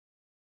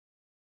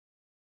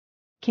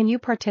Can you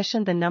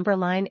partition the number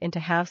line into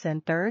halves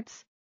and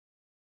thirds?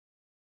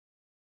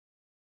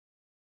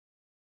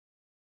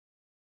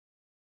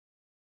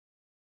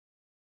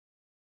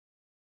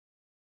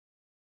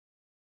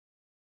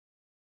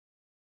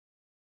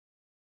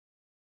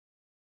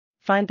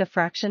 Find the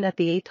fraction at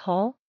the eighth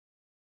hole.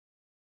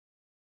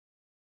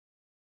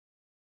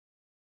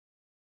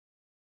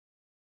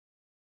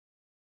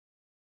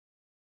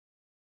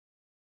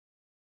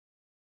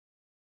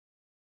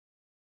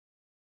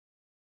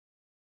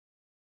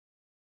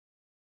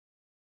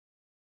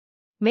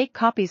 Make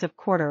copies of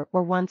quarter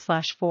or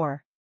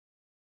 1/4.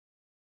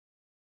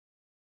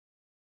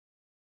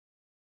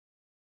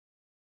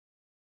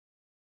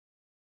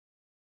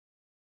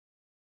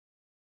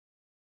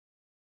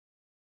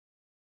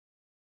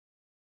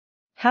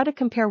 How to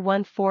compare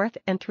 1/4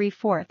 and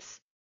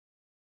 3/4.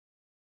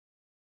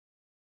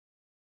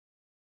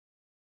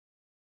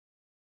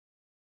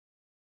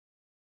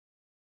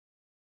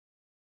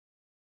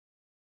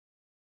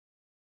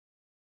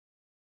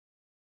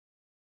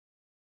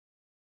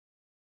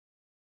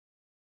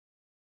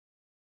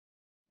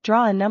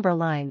 Draw a number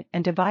line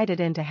and divide it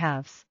into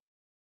halves.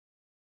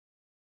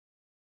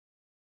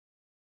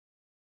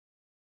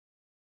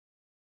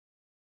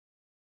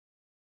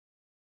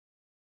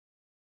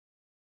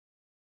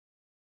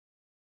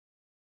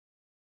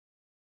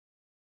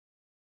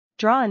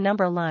 Draw a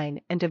number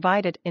line and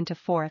divide it into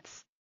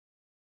fourths.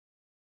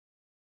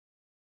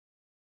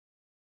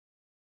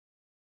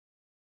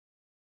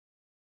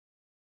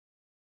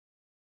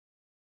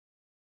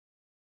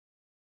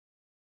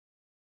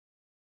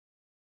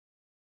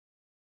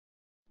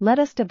 Let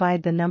us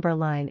divide the number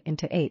line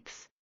into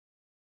eighths.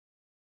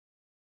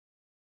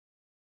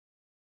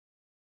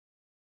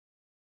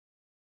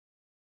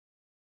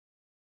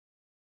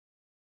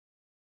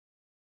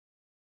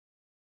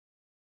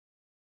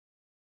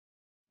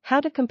 How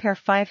to compare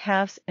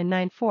 5/2 and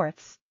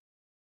 9/4.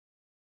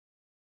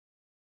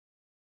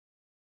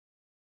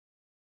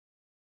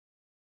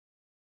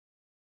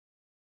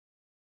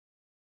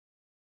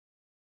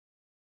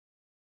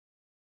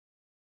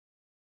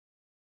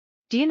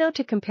 Do you know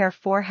to compare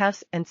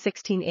 4/2 and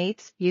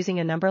 16/8 using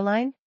a number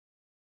line?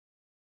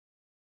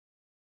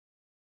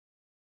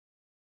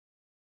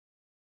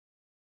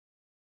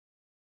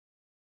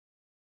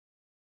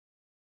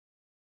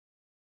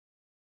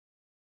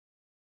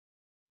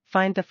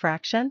 Find the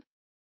fraction.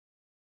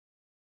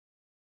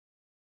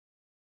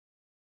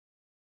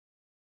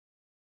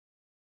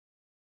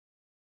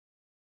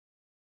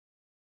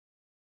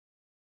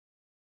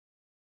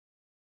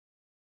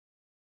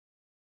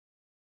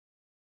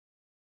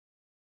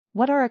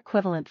 What are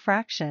equivalent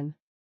fraction?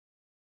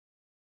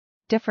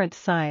 Different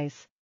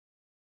size.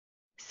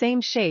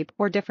 Same shape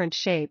or different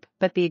shape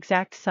but the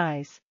exact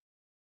size.